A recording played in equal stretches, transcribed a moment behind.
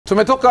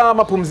Tumetoka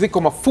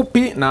mapumziko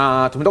mafupi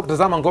na tumetoka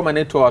kutazama ngoma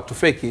inaitwa Watu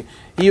Feki.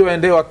 Hiyo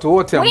ende watu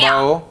wote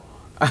ambao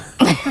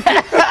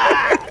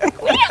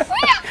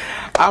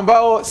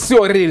ambao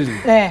sio real,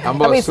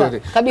 ambao sio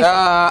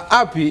real.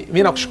 Appy,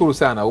 mimi nakushukuru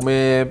sana.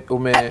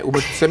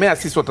 Umetusemea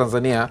sisi wa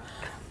Tanzania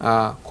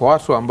kwa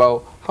watu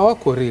ambao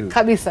hawako real.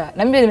 Kabisa.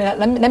 Na mimi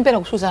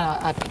nakushukuru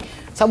sana Appy.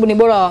 Sababu ni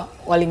bora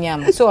Wali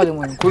Nyama, sio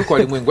Walimwengu. Kuliko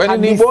Walimwengu.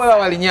 Yaani ni bora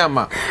Wali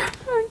Nyama.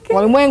 Okay.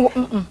 Walimwengu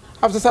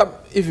Hapo sasa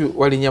hivi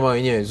Wali Nyama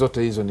wenyewe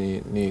zote hizo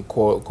ni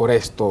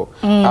koresto,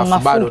 afu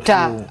bado tu.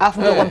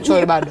 Afu ndo kwa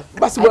mchoe bado.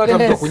 Basi bora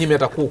hata mtu kunyimia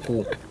hata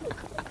kuku.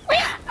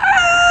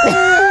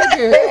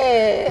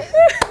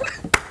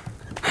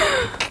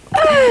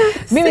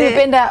 Mimi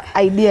nilipenda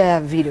idea ya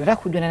video.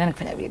 Nataka kujua nani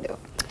anafanya video.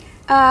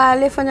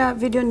 Aliyefanya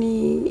video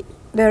ni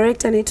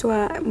director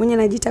anaitwa mwenye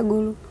anajiita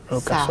Gulu.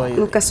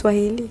 Luka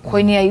Swahili.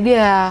 Kwenye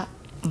idea ya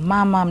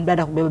mama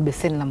mdada kubeba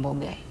beseni la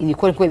mboga,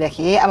 ilikuwa ni kweli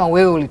yake ama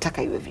wewe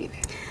ulitaka iwe vile?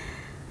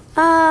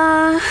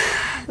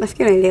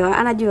 Nafikiri naelewa.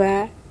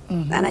 Anajua.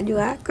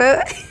 Anajua.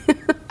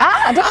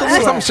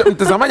 Sasa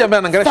mtazamaji ambaye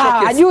anaangalia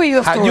showcase hajui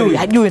hiyo story.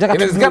 Hajui.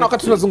 Inawezekana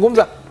wakati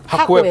tunazungumza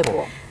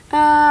hakuwepo.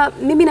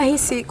 Mimi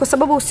nahisi kwa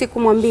sababu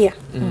usikumwambia.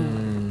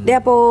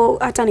 Ndipo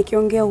hata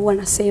nikiongea huwa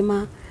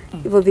nasema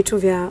hivyo vitu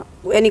vya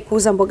yani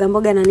kuuza mboga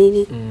mboga na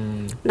nini.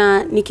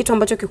 Na ni kitu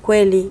ambacho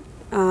kikweli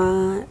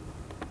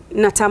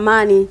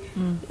natamani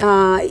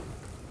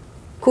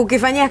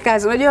kukifanyia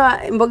kazi. Unajua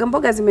mboga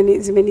mboga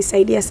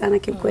zimenisaidia sana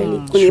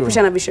kikweli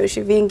kuniepusha na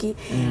vishawishi vingi.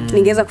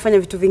 Ningeweza kufanya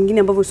vitu vingine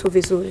ambavyo sio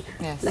vizuri.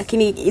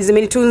 Lakini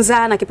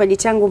zimenitunza na kipaji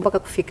changu mpaka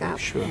kufika hapo.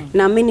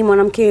 Naamini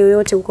mwanamke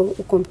yoyote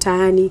uko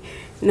mtaani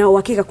na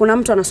uhakika kuna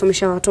mtu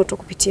anasomesha watoto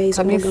kupitia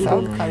hizo mboga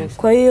mboga.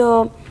 Kwa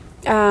hiyo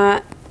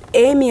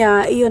aim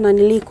ya hiyo na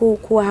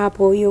nilikuwa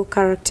hapo hiyo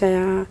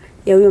character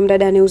ya huyo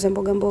mdada anayeuza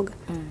mboga mboga.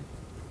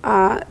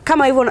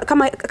 Kama hivyo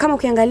kama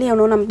ukiangalia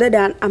unaona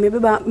mdada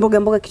amebeba mboga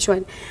mboga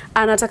kichwani,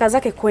 anataka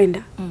zake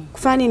kwenda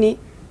kufanya nini,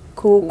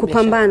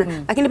 kupambana.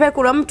 Lakini pale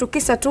kuna mtu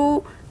kisa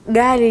tu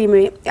gari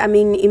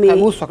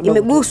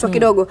imeguswa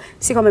kidogo,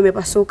 si kama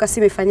imepasuka, si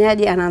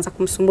imefanyaje, anaanza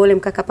kumsumbua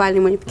mkaka pale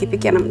mwenye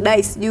pikipiki,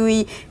 anamdai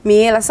sijui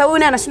miela. Sasa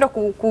huyu anashindwa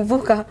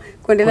kuvuka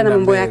kuendelea na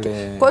mambo yake.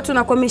 Kwa hiyo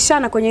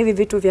tunakwamishana kwenye hivi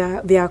vitu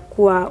vya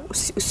kuwa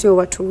sio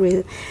watu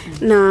real.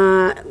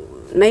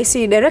 Na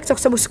hisi director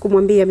kwa sababu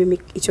sikumwambia mimi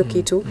hicho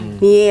kitu,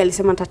 ni yeye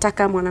alisema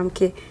nitataka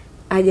mwanamke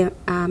aje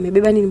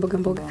amebeba nini mboga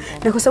mboga.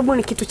 Na kwa sababu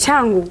ni kitu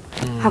changu,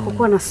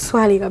 hakukuwa na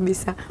swali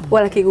kabisa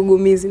wala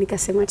kigugumizi,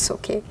 nikasema it's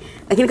okay.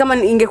 Lakini kama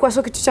ingekuwa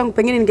sio kitu changu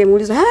pengine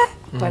ningemuuliza,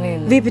 kwa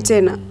nini? Vipi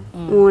tena?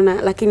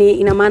 Unaona, lakini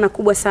ina maana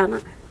kubwa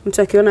sana.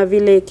 Mtu akiona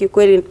vile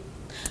kikweli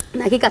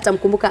na hakika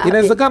atamkumbuka Appy.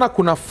 Inawezekana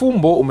kuna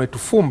fumbo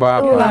umetufumba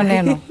hapa.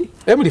 Neno.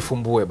 Hebu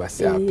lifumbue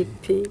basi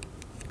Appy.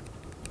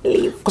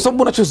 Kwa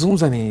sababu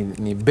unachozungumza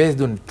ni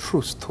based on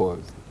true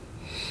stories.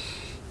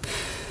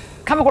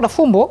 Kama kuna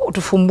fumbo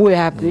utufumbue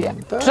Appy.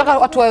 Tunataka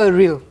watu wawe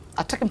real.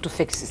 Hataki mtu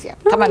fake sisi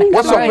hapa. Kama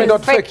watu wapenda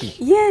watu fake.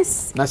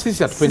 Yes. Na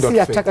sisi hatupendi watu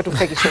fake. Sisi hataka tu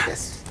fake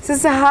showcase.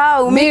 Sasa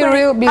how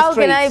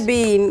can I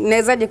be?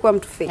 Nawezaje kuwa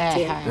mtu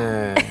fake?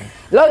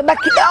 Leo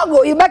baki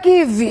kidogo, ibaki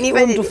hivi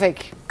mtu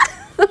fake.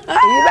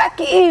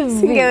 Ibaki hivi.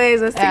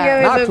 Singeweza.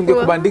 Na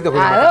tungekubandika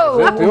kwenye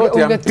matangazo yote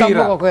ya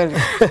mpira. Kweli.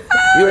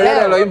 Yule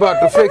leo aloimba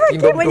watu fake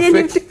ndio mtu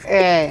fake.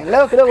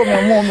 Leo kidogo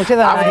umecheza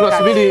na. Hapo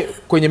tunasubiri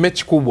kwenye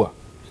mechi kubwa.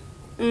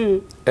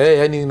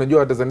 Yani unajua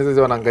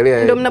Watanzania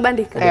wanaangalia ndio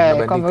mnabandika.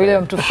 Kama yule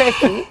mtu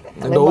fake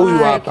ndio huyu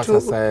hapa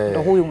sasa.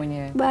 Ndio huyu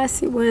mwenyewe.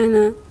 Basi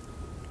bwana.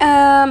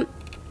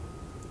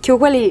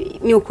 Kiukweli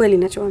ni ukweli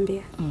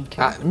ninachowaambia.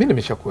 Mimi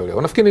nimeshakuelewa.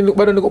 Unafikiri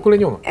bado niko kule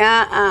nyuma?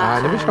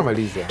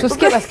 Nimeshamaliza.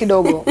 Tusikie basi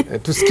kidogo.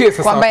 Tusikie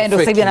sasa. Kwamba ndio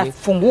sasa hivi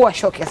anafungua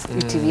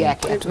ShowCaseTZ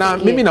yake. Na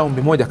mimi na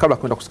ombi moja kabla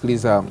kwenda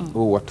kusikiliza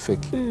huu watu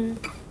fake.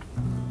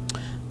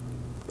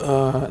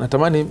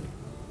 Natamani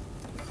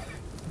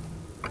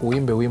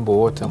uimbe wimbo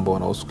wote ambao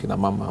unahusu kina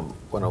mama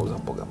wanauza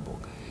mboga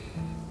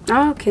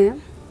mboga. Okay.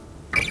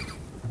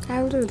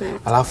 I'll do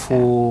that.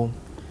 Alafu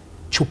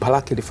chupa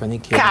lake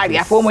lifanyike. Kali,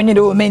 hapo mwenyewe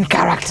ndio main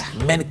character.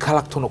 Main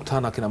character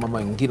unakutana na kina mama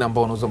wengine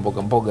ambao wanauza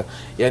mboga mboga.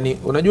 Yaani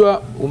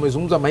unajua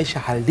umezungumza maisha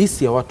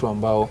halisi ya watu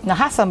ambao na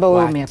hasa ambao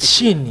wewe umeyapitia.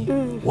 Chini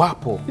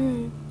wapo.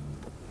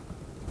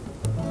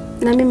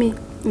 Na mimi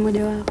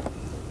mmoja wao.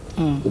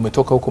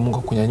 Umetoka huko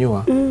Mungu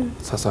kunyanyua.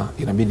 Sasa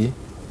inabidi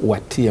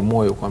uwatie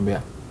moyo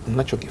kwambia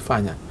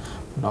mnachokifanya,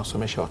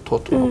 mnawasomesha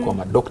watoto wanakuwa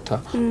madokta,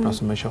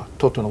 mnawasomesha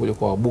watoto wanakuja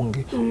kwa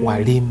wabunge,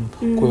 walimu,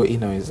 kwa hiyo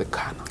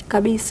inawezekana.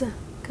 Kabisa,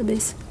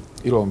 kabisa.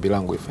 Hilo ombi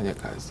langu ifanye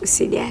kazi.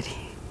 Usijali.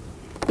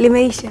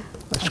 Limeisha.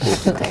 Nashukuru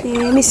sana.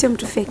 Mimi sio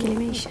mtu fake,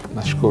 limeisha.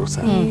 Nashukuru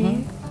sana.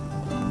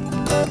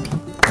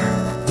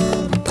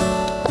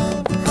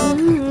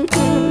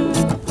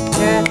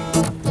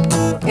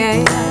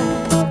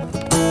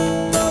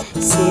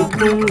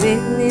 Siku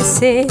mbili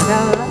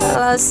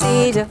sila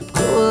sija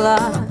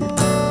kula,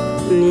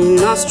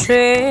 nina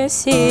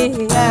stressi.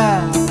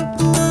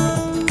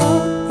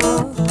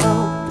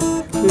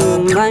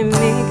 Nyumba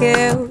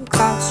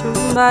imegeuka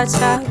chumba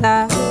cha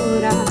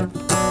dharura.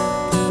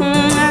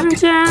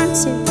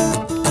 Emergency.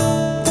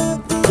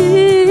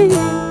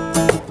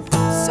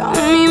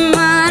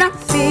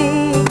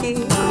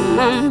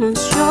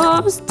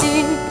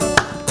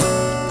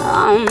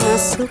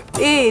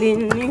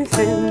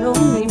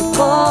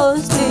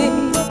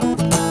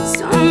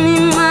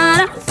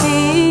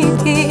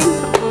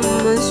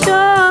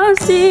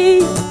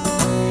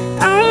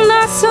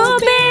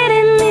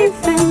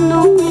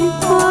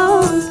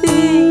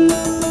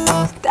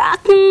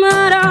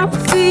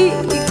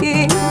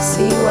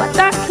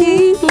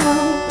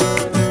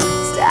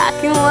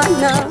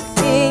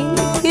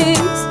 wanafiki,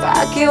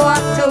 staki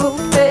watu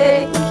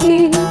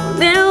feki,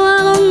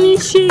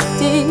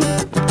 walonishiti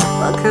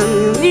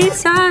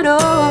wakaniumiza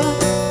roho.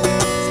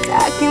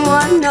 Staki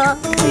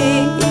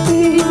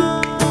wanafiki,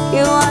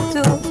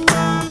 watu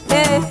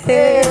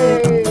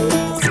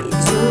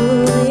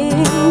sijui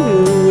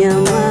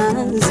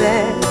nyamaze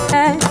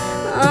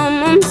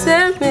ama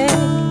mseme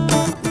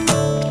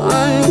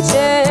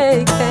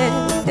wanicheke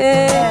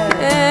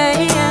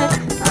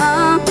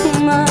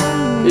ama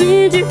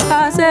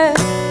nijikaze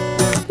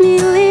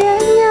nilie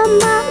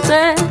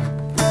nyamaze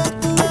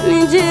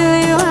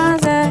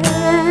nijiliwaze.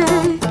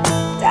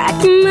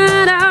 Staki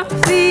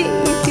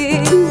marafiki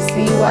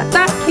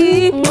siwataki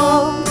mo,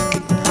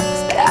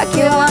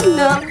 staki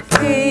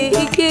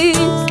wanafiki,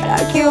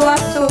 staki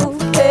watu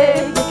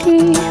feki,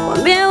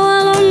 wambie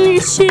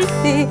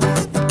walonishiti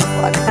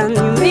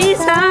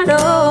wakaniumiza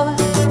roho.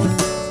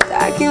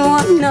 Staki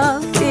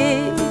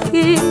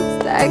wanafiki,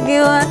 staki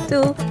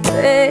watu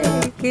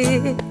feki,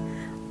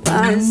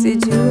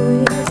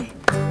 wasijui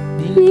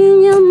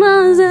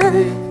ninyamaze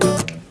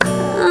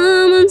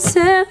ama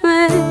niseme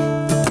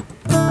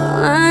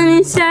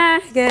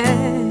wanicheke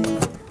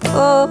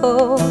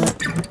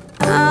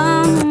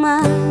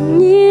ama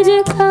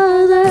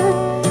nijikaze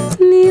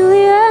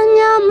nilie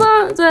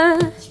nyamaze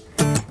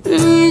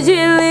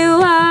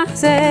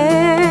nijiliwaze.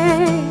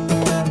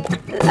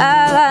 La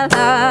la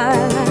la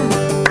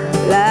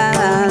la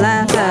la la la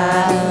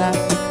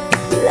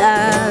la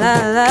la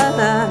la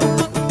la.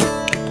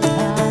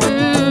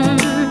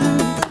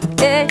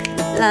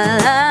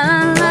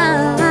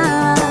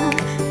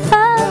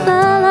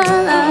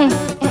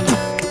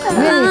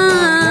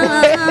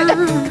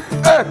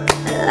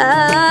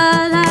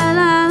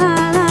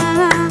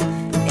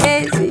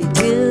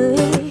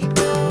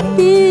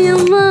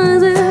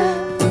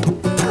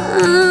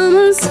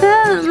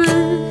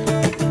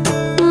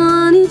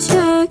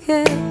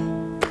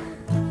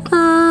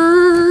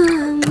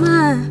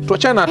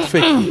 Tuachana na watu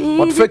feki.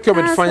 Watu feki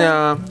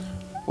wametufanya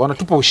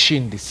wanatupa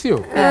ushindi,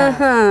 sio?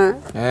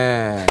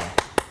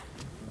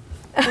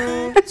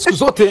 Siku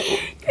zote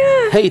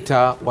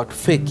hater, watu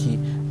feki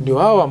ndio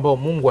hao ambao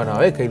Mungu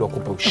anaweka ili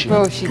wakupe ushindi.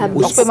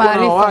 Usipe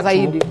maarifa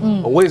zaidi.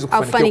 Uweze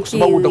kufanikiwa kwa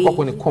sababu utakuwa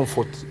kwenye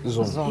comfort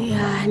zone.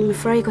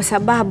 Nimefurahi kwa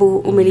sababu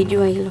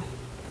umelijua hilo.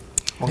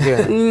 Ongea.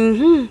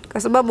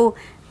 Kwa sababu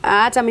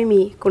hata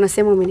mimi kuna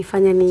sehemu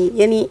umenifanya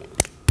ni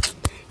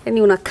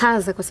yani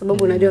unakaza kwa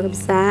sababu unajua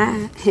kabisa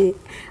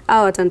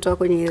hao watanitoa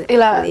kwenye ile.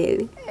 Ila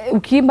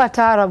ukiimba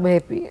taarabu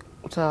Happy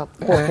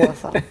utakuwa poa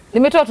sana.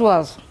 Nimetoa tu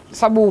wazo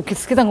sababu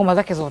ukisikiza ngoma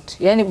zake zote.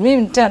 Yani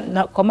mimi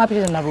tena kwa mapi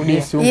tena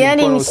narudia.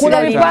 Yani ni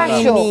kuna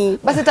mipasho.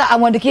 Basi hata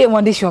amwandikie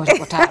mwandishi wa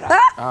taarabu.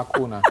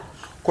 Hakuna.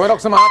 Kwa hiyo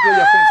kusema Happy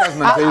hajafanya kazi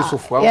na Mzee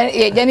Yusuf au?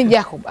 Yani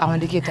Jacob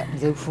amwandikie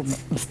Mzee Yusuf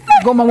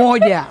ngoma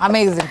moja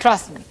amazing,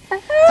 trust me.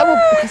 Sababu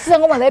ukisikiza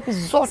ngoma za Happy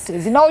zote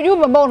zina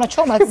ujumbe ambao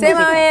unachoma.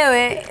 Sema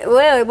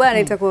wewe bwana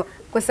itakuwa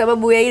kwa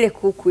sababu ya ile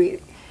kuku ile.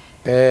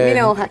 Mimi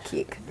na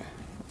uhakika.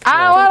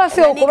 Wala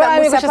sio kwa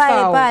mimi kisha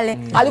pale.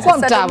 Alikuwa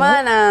mtamu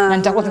na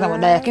nitakuwa tena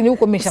baadaye, lakini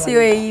huko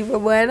nimeshamaliza. Sio hivyo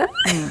bwana.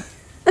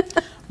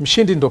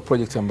 Mshindi ndo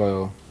project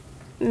ambayo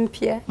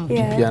mpya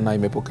na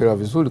imepokelewa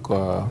vizuri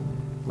kwa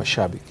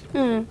mashabiki.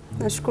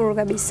 Nashukuru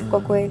kabisa kwa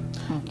kweli.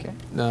 Okay.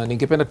 Na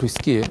ningependa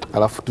tuisikie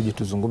alafu tuje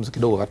tuzungumze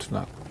kidogo wakati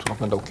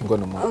tunakwenda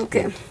ukingoni mwa.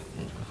 Okay.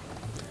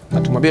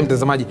 Na tumwambie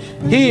mtazamaji,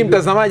 hii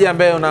mtazamaji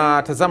ambaye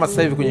unatazama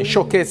sasa hivi kwenye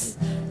Showcase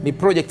ni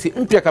project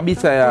mpya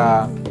kabisa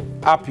ya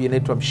Appy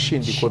inaitwa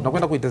Mshindi. Kwa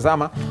tunakwenda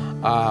kuitazama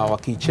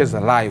wakiicheza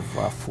live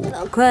afu.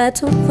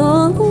 Kwetu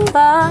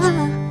fumba,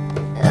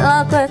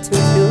 kwetu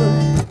jua,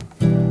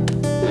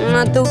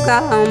 na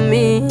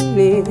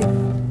tukaamini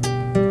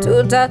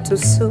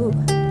tutatusu.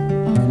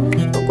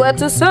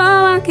 Kwetu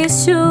sawa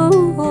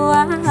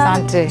kishua,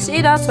 asante.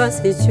 Shida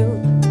twasijua,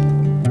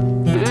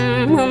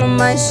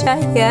 maisha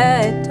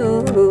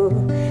yetu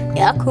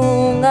ya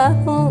kuunga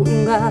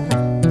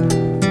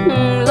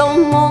mlo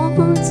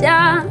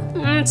moja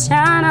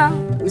mchana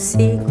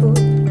usiku.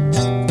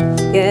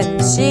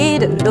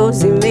 Shida ndo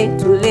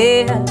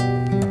zimetulea,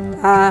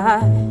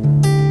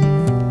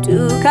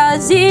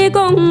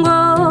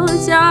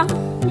 tukazikongoja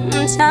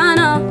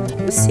mchana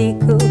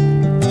usiku,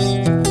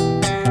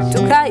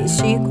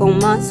 tukaishi kwa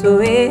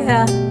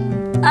mazoea.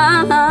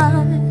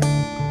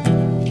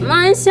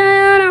 Maisha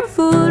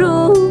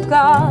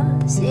yanafuruga,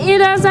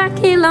 shida za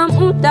kila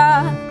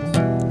muda,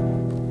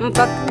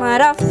 mpaka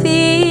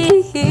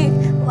marafiki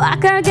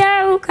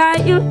wakageuka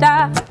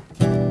yuda.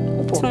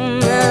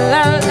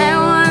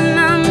 Tumelelewa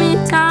na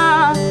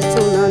mitaa,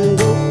 tuna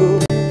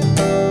ndugu,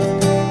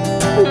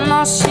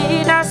 na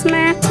shida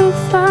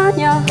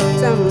zimetufanya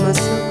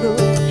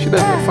temasuku. Shida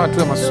zimefanya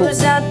tuwe masuku.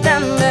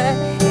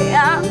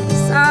 Tujatembea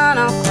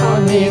sana kwa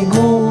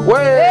miguu.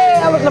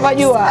 Hapo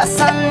tunapajua.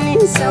 Sasa ni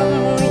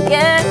zamu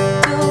yetu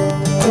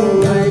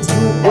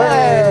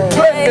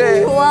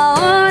Twende.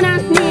 waona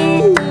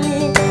nini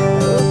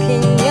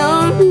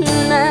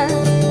ukiniona?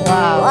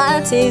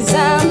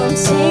 Watizama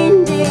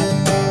mshindi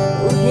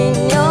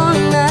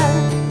ukiniona.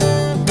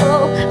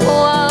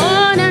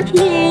 Waona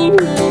nini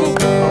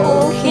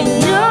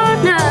ukiniona?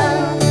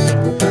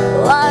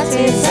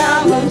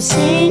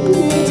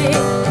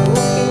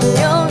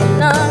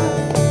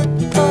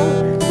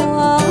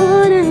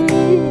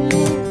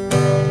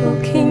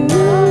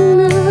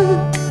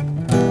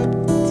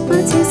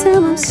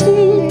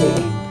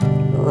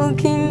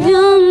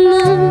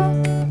 wakiniona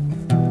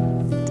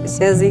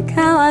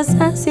tushazika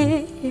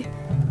wazazi.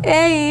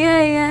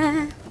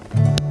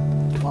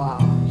 Wow.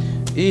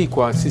 Hii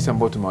kwa sisi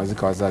ambao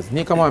tumewazika wazazi.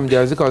 Ni kama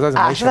hamjawazika wazazi,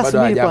 maisha bado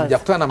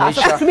hayajakutana na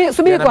maisha.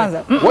 Subiri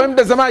kwanza. Wewe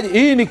mtazamaji,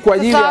 hii ni kwa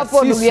ajili ya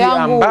sisi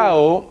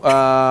ambao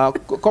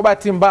kwa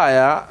bahati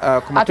mbaya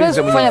kwa mapenzi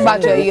ya Mungu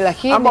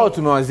ambao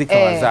tumewazika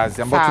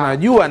wazazi, ambao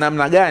tunajua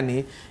namna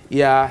gani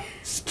ya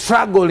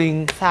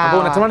struggling, ambao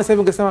unatamani sasa hivi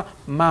ungesema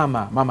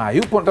mama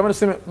hayupo, unatamani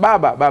useme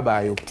baba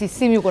hayupo.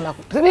 Tisimi yuko na.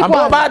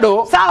 Ambao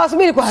bado sawa,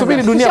 subiri kwanza.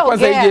 Subiri dunia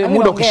kwanza ije,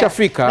 muda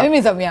ukishafika. Na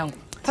mimi zamu yangu.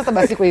 Sasa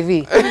basi kwa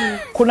hivi.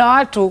 Kuna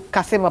watu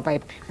kasema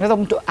pipe. Unaweza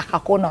mtu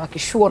akakona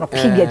wakishua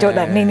unapiga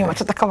Jordan nini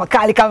matata kama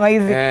kali kama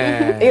hizi.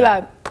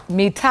 Ila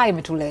mitaa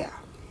imetulea.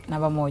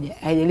 Namba moja,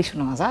 haijalishi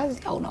una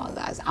wazazi au una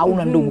wazazi au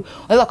una ndugu.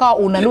 Unaweza kawa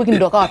una ndugu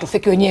ndio kawa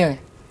tufeki wenyewe.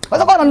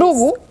 Unaweza kuwa na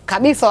ndugu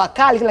kabisa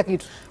wakali kila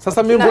kitu.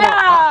 Sasa mimi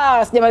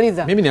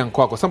sijamaliza. Mimi ni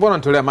anko wako. Sasa mbona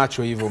unatolea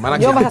macho hivyo? Maana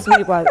Jomba sasa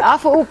subiri kwanza.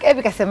 Alafu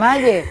Appy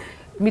kasemaje?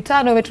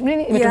 Mitano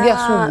imetulea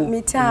sugu.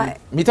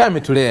 Mitaa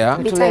imetulea.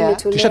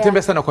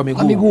 Tushatembea sana kwa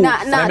miguu.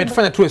 Na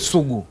imetufanya tuwe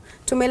sugu.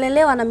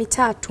 Tumelelewa na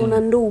mitaa, tuna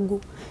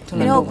ndugu.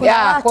 Kuna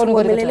watu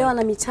wamelelewa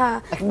na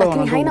mitaa,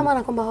 lakini haina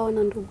maana kwamba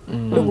hawana ndugu.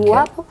 Ndugu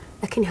wapo,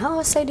 lakini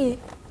hawasaidii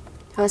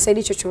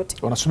chochote.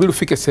 Wanasubiri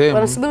ufike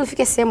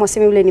sehemu.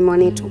 Waseme yule ni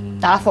mwanetu.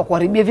 Alafu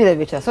akuharibia vile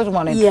vitu. Sio tu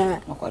mwanetu.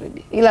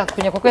 Akuharibia. Ila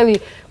kwa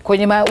kweli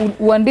kwenye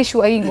uandishi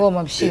wa hii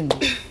ngoma Mshindi.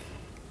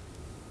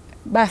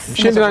 Basi.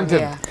 Mshindi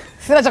nani?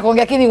 Sina cha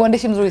kuongea, lakini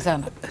uandishi mzuri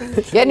sana.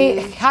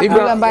 Yaani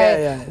hapa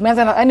ambaye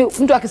umeanza na yaani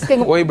mtu akisikia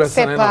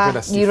sepa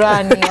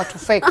jirani watu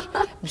fake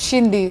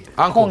Mshindi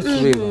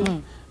konki.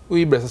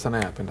 Huyu Ibra sasa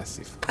naye anapenda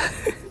sifa.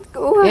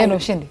 Yeye ndo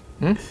Mshindi.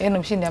 Yeye ndo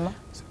Mshindi ama?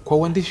 Kwa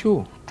uandishi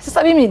huu.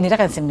 Sasa mimi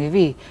nitaka niseme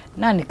hivi,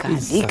 nani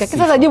kaandika?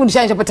 Sasa jibu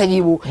nishapata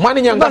jibu.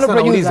 Mwani Nyangasa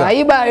anauliza.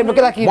 Aiba ndio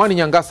kila kitu. Mwani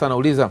Nyangasa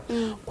anauliza,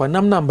 kwa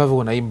namna ambavyo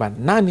unaimba,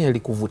 nani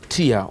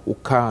alikuvutia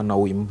ukaa na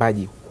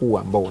uimbaji huu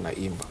ambao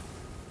unaimba?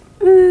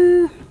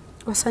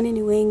 Wasanii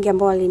ni wengi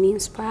ambao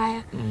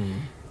walini-inspire.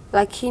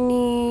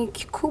 Lakini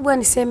kikubwa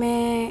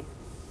niseme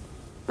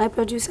my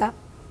producer.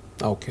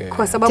 Okay.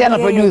 Kwa sababu tena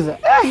producer.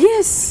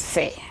 Yes.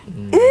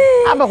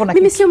 Hapa kuna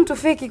mimi sio mtu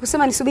fake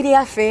kusema nisubiri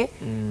afe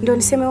ndio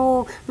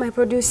niseme my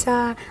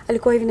producer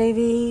alikuwa hivi na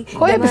hivi.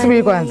 Kwa hiyo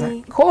subiri kwanza.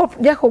 Kwa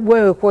Jacob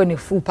wewe kwa ni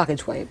full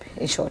package kwa hivi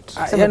in short.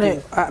 Yani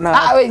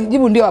wewe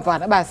jibu ndio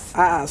hapana basi.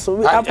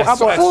 Subiri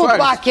hapo full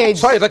package.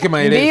 Swali taki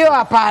maelezo. Ndio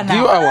hapana.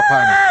 Ndio au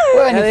hapana?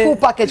 Wewe ni full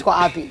package kwa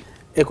Appy.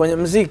 Kwenye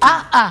muziki.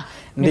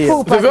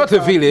 Ndio. Vyote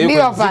vile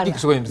yuko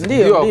muziki kwenye muziki.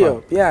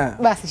 Ndio.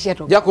 Yeah. Basi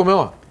sheto. Jacob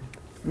umeoa?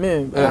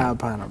 Mimi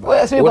hapana.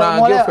 Wewe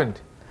una girlfriend?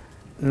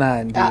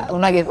 Na ndio.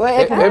 Una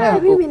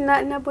girlfriend. Mimi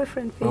na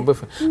boyfriend pia.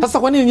 Sasa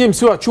kwa nini nyinyi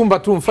msiwa chumba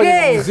tu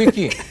mfanye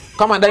muziki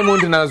kama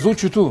Diamond na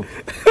Zuchu tu?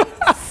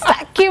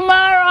 Saki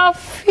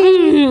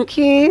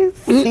marafiki.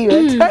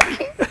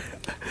 Siwataki.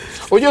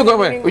 Unajua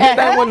kama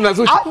Diamond na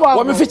Zuchu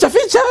wameficha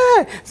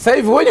sasa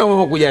hivi wenyewe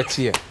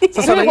wamekujiachia.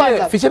 Sasa na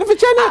yeye ficheni,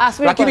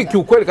 lakini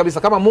kiukweli kabisa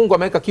kama Mungu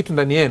ameweka kitu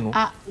ndani yenu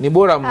ni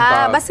bora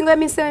mpa. Basi ngoja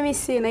mimi niseme mimi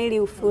si na ili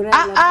ufurahi.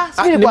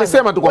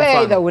 Nimesema tu kwa mfano.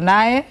 Wewe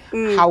unaye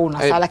hauna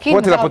sala,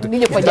 lakini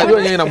nije kwa Jacob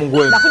yeye na Mungu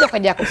wenu. Nakuja kwa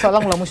Jacob, swali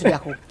langu la mwisho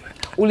Jacob.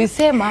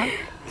 Ulisema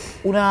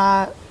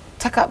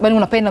unataka bali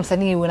unapenda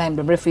msanii unaye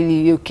muda mrefu ili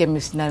hiyo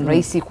chemistry na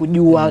rahisi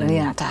kujua nini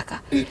anataka.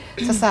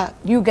 Sasa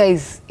you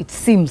guys it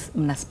seems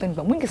mna spend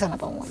mwingi sana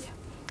pamoja.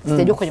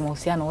 Sijajua kwenye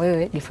mahusiano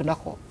wewe girlfriend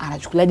wako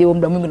anachukuliaje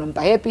muda mwingi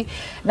unampa Appy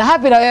na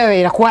Appy na wewe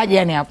inakuaje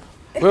yani hapo?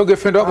 Wewe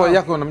girlfriend wako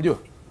yako unamjua?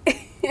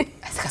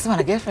 Sikasema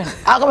na girlfriend.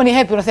 Kama ni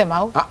Appy unasema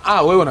au?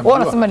 Wewe unamjua.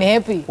 Wewe unasema ni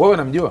Appy. Wewe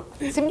unamjua?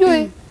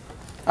 Simjui.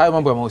 Hayo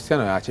mambo ya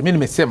mahusiano yaache. Mimi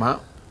nimesema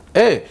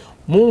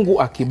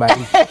Mungu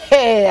akibariki.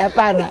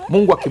 Hapana.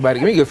 Mungu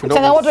akibariki. Mimi girlfriend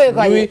wako. Changamoto iko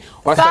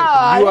kwaje?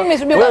 Sawa, mimi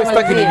subiri kwanza. Wewe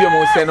sitaki nijue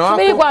mahusiano wako.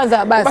 Subiri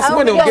kwanza basi. Basi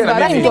wewe niongee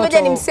na mimi.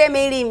 Ngoja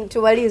nimseme ili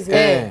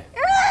mtumalize.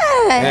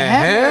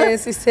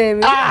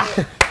 Sisemi.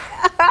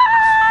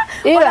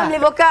 Ila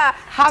mlivokaa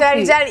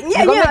tayari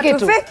nyinyi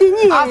hatufeki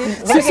nyinyi.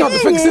 Sisi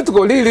hatufeki, sisi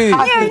tuko lili.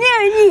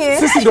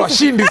 Sisi ndio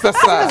washindi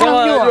sasa.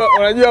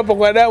 Unajua hapo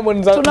kwa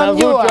Diamond na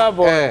Zuchu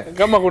hapo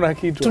kama kuna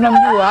kitu.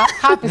 Tunamjua,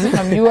 Appy sisi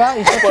tunamjua,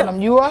 Ishaq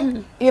tunamjua,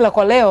 ila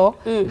kwa leo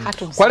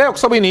hatumsema. Kwa leo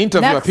kwa sababu ni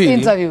interview ya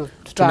pili.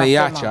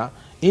 Tunaiacha.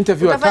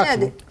 Interview ya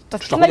tatu.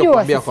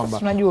 Tutakuambia kwamba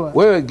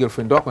wewe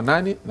girlfriend wako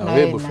nani na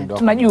wewe boyfriend wako.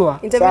 Tunajua.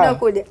 Interview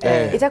inakuja.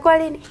 Itakuwa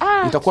lini?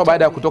 Itakuwa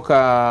baada ya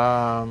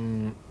kutoka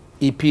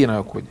EP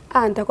inayokuja.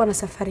 Nitakuwa na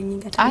safari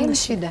nyingi. Haina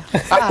shida.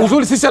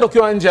 Uzuri sisi hata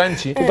ukiwa nje ya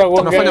nchi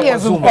tunafanya kwa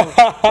Zoom.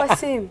 Kwa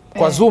simu.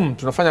 Kwa Zoom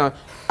tunafanya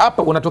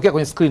hapa, unatokea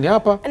kwenye screen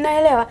hapa.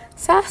 Naelewa.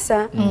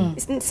 Sasa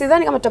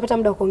sidhani kama tutapata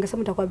muda wa kuongea,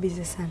 sababu nitakuwa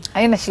busy sana.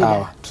 Haina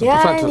shida.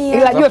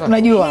 Ila jua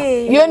tunajua.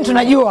 Jioni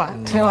tunajua.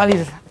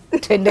 Tumemaliza.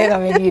 Tuendelea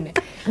mengine.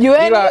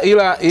 Jioni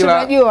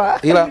tunajua.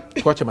 Ila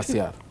tuache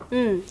masiara.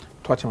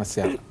 Tuache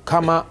masiara.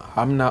 Kama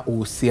hamna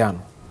uhusiano.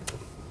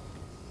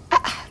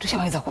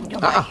 Tushamaliza kwa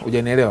mjomba.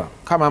 Hujanielewa.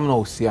 Kama hamna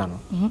uhusiano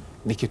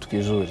ni kitu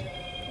kizuri.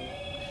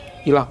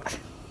 Ila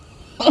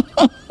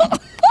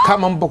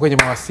kama mpo kwenye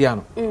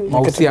mahusiano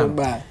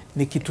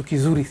ni kitu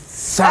kizuri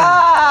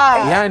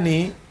sana.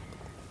 Yani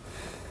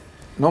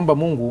naomba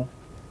Mungu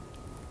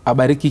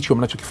abariki hicho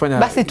mnachokifanya.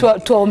 Basi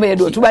tuombe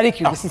dua,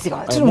 tubariki sisi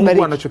kama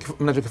Mungu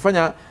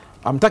mnachokifanya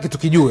amtaki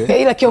tukijue.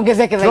 Ila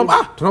kiongezeke zaidi.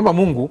 Tunaomba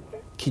Mungu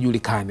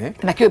kijulikane.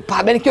 Na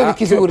kiwe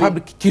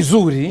kizuri.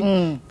 Kizuri.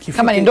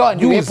 Kama ni ndoa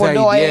ndio ipo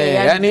ndoa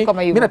yani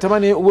kama hivyo. Mimi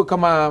natamani uwe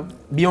kama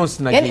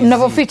Beyonce na Jay-Z. Yani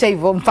mnavyofita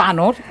hivyo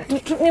mfano.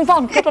 Ni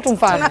mfano tu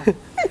mfano.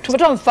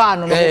 Tumetoa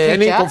mfano na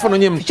yani kwa mfano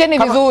nyewe ficheni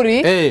vizuri.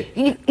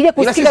 Ile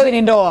kusikia wewe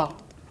ni ndoa.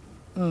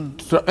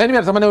 Yani mimi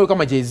natamani uwe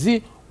kama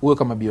Jay-Z, uwe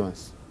kama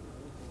Beyonce.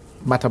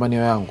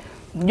 Matamanio yangu.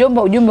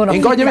 Mjomba, ujumbe unafika.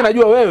 Ingawa mimi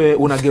najua wewe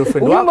una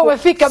girlfriend wako. Ujumbe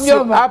umefika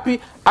mjomba. Appy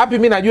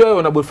mimi najua wewe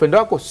una boyfriend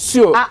wako,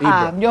 sio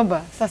hivyo.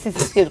 Mjomba, sasa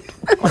sisi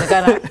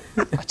tuonekana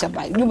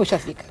wachamba. Ujumbe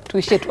ushafika.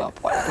 Tuishie tu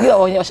hapo. Bila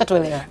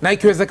washatuelewa. Na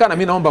ikiwezekana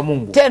mimi naomba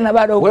Mungu. Tena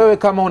bado wewe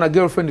kama una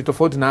girlfriend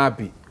tofauti na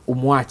Appy,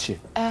 umwache.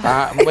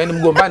 Yaani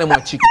mgombane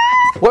mwachike.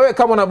 Wewe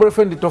kama una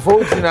boyfriend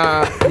tofauti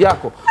na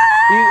yako,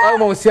 hayo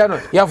mahusiano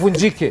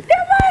yavunjike.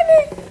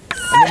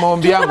 Ni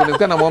maombi yangu,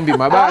 nikana maombi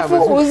mabaya.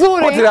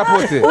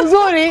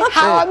 Uzuri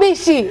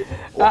hawabishi.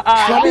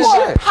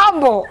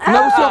 Hambo.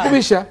 Na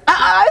usiwakubisha.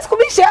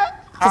 Usikubisha.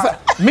 Sasa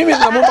mimi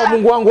namuomba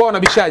Mungu wangu, wao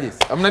wanabishaje?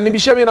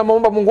 Mnanibishia mimi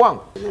namuomba Mungu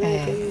wangu?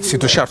 Si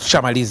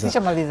tushamaliza.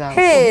 Tushamaliza.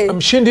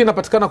 Mshindi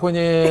inapatikana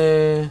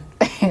kwenye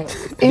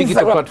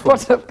digital platform.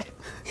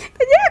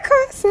 Yako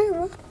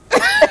sema.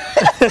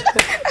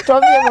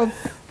 Tuambie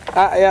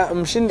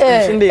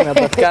mshindi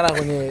inapatikana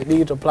kwenye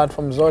digital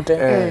platform zote.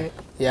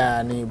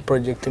 Ni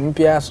project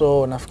mpya,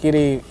 so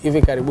nafikiri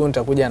hivi karibuni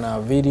nitakuja na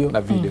video.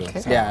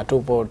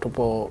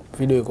 Tupo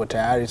video iko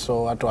tayari,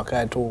 so watu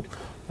wakae tu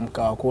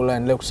mkawakula,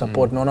 endelee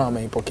kusupport. Naona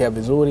wameipokea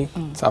vizuri.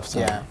 Safi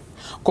sana.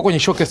 Kwa kwenye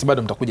showcase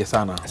bado mtakuja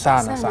sana.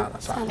 Sana.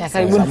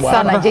 Karibuni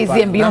sana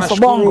Jay-Z and Beyonce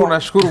Bongo.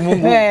 Nashukuru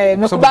Mungu.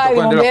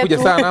 Mkubali kuja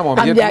sana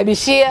mwambie.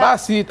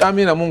 Basi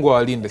amina, Mungu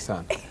awalinde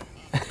sana.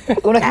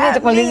 Unakimbia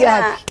kumalizia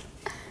haki.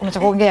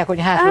 Unachokuongea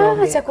kwenye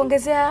haki? Cha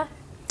kuongezea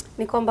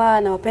ni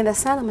kwamba nawapenda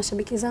sana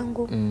mashabiki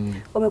zangu.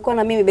 Wamekuwa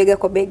na mimi bega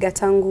kwa bega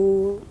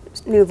tangu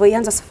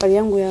nilivyoanza safari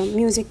yangu ya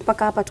music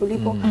mpaka hapa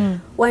tulipo.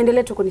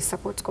 Waendelee tu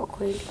kunisupport kwa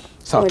kweli.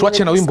 Sawa,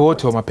 tuache na wimbo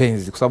wote wa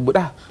mapenzi kwa sababu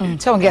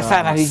chaongea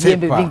sana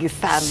vijembe vingi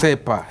sana.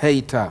 Sepa,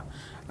 hater,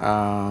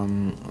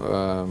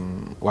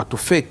 watu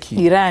feki.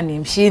 Irani,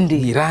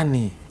 mshindi.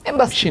 Irani.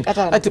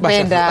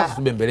 Hata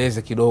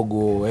tubembeleze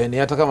kidogo, yani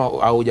hata kama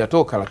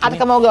haujatoka, lakini hata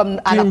kama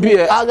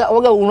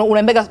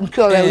unaembeka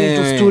mkiwa wewe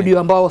tu studio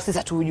ambao sisi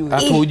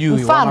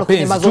hatujui. Mfano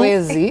kwenye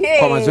mazoezi.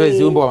 Kwa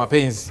mazoezi wimbo wa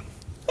mapenzi.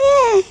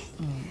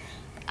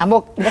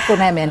 Ambao ndako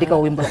naye ameandika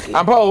wimbo lakini.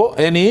 Ambao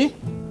yani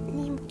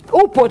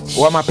upo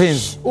wa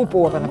mapenzi.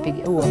 Upo hapa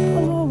napiga.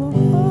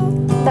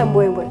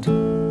 Tambwembwe tu.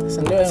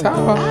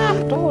 Sawa.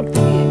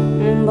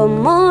 Mba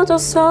moto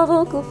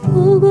savu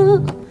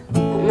kufugu.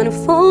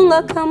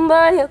 Umenifunga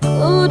kamba ya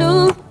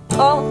kudu.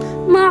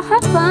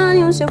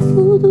 Mahapani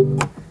ushafudu.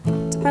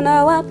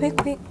 Tupenda wapi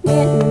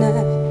kwingine.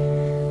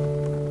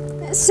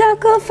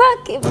 Shakufa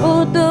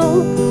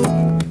kibudu.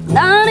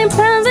 Ndani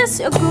mpenzi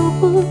sio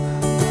gubu.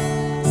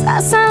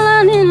 Sasa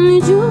lani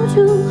ni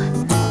juju.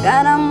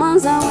 Gharama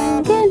za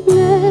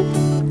wengine.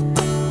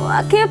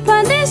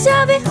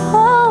 Wakipandisha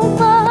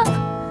vihoma.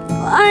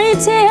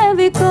 Waitie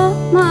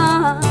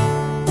vikoma.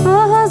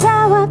 Roho za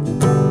wapi.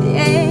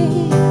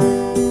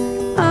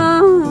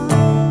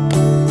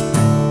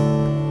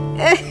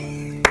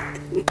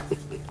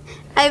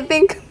 I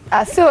think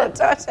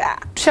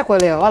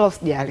tushakuelewa wala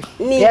usijali.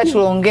 Yeye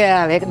tuliongea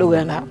yale kidogo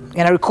yana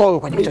recall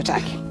kwenye kichwa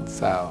chake.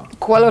 Sawa.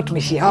 Kwa leo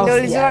tumeshia wala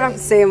usijali. Ndio ulitaka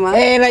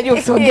kusema. Najua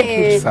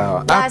usiongee.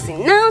 Sawa. Basi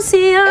na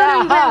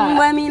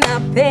usione mimi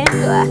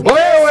napendwa.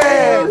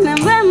 Wewe.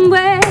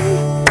 Mbembwe.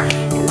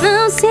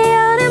 Na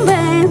usione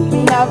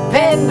mimi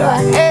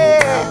napendwa.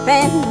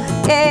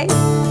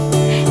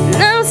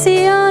 Na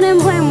usione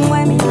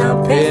mbwembwe mimi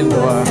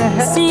napendwa.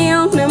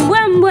 Usione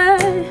mbwembwe.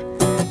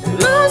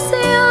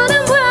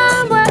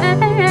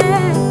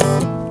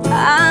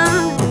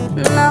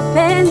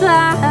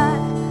 Napendwa,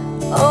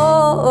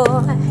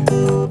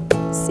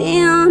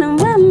 sione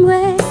mbwembwe,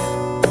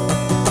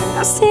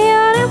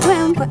 sione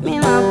mbwembwe, mimi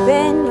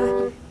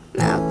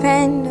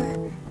napendwa.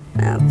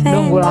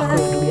 Dongo lako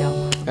ndugu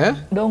yangu.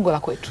 Dongo la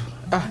kwetu.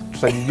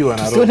 Tutajijua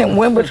na roho. Sione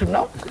mwembe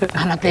tunao.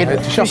 Anapenda.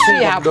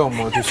 Tushafunga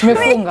mdomo.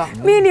 Tumefunga.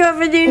 Mimi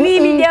niwapeje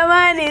nini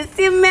jamani?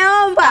 Si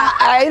mmeomba.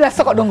 Ila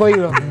sio kwa dongo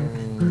hilo.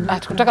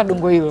 Tukutaka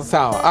dongo hilo.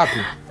 Sawa, Appy.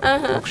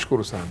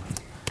 Nakushukuru sana.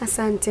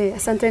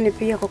 Asanteni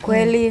pia kwa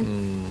kweli.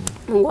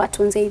 Mungu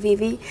atunze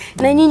hivi.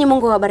 Na nyinyi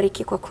Mungu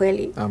awabariki kwa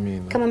kweli.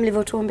 Amina. Kama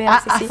mlivyotuombea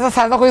sisi.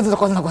 Sasa zako hizo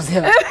zitakuwa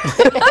zinakosea.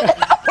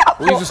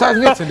 Hizo sasa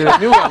niendelee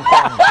niwe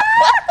mfano.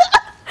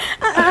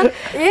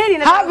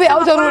 Hapi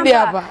hautarudi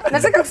hapa.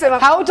 Nataka kusema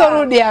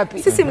hautarudi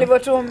hapi. Sisi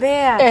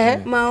mlivyotuombea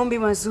maombi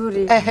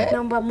mazuri.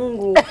 Naomba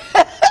Mungu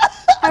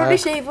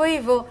arudishe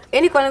hivyo.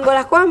 Yaani kwa lengo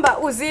la kwamba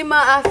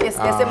uzima, afya,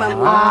 sijasema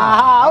Mungu.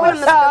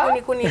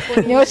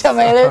 Nyosha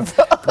maelezo.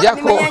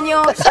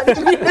 Nimenyanyosha.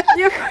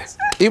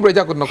 Ibra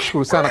Jacob,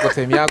 tunakushukuru sana kwa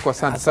time yako,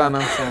 asante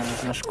sana.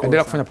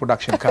 Endelea kufanya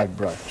production card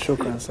bro.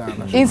 Shukran sana.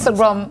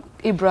 Instagram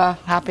Ibra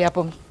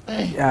hapo.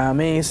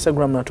 Mi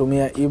Instagram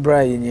natumia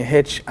Ibra yenye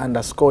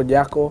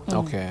H_Jaco.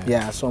 Okay.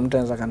 Yeah, so mtu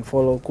anaweza kan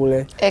follow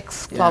kule.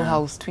 X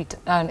Clubhouse, Twitter,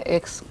 and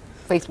X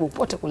Facebook,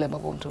 pote kule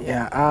ambapo mtu.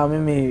 Yeah,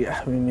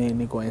 mimi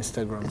niko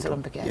Instagram.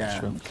 Instagram pekee yake.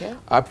 Yeah. Okay.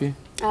 Appy?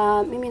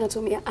 Mimi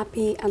natumia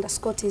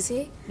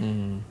Appy_TZ.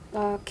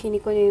 Lakini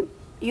kwenye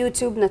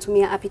YouTube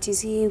natumia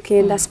Appy_TZ,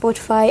 ukienda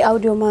Spotify,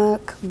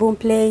 Audiomack,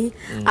 Boomplay,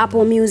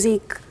 Apple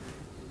Music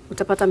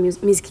utapata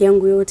muziki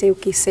yangu yote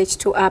ukisearch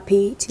to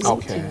Appy_TZ.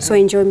 Okay. So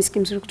enjoy muziki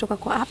mzuri kutoka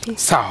kwa Appy.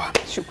 Sawa.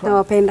 Shukrani.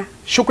 Nawapenda.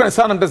 Shukrani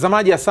sana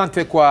mtazamaji,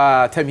 asante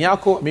kwa time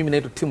yako. Mimi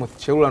naitwa Timothy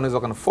Chelula, unaweza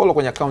kunifollow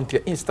kwenye account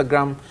ya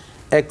Instagram,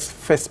 X,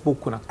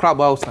 Facebook na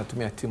Clubhouse,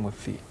 natumia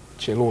Timothy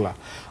Chelula.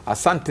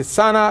 Asante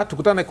sana,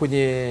 tukutane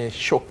kwenye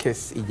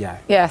showcase ijayo.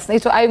 Yes,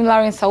 naitwa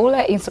Lauren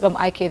Saule,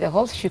 Instagram IK the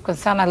host. Shukrani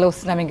sana, leo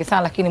sina mengi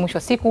sana lakini mwisho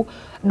wa siku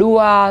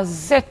dua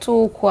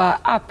zetu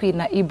kwa Appy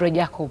na Ibra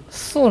Jacob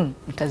soon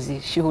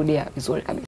mtazishuhudia vizuri kabisa.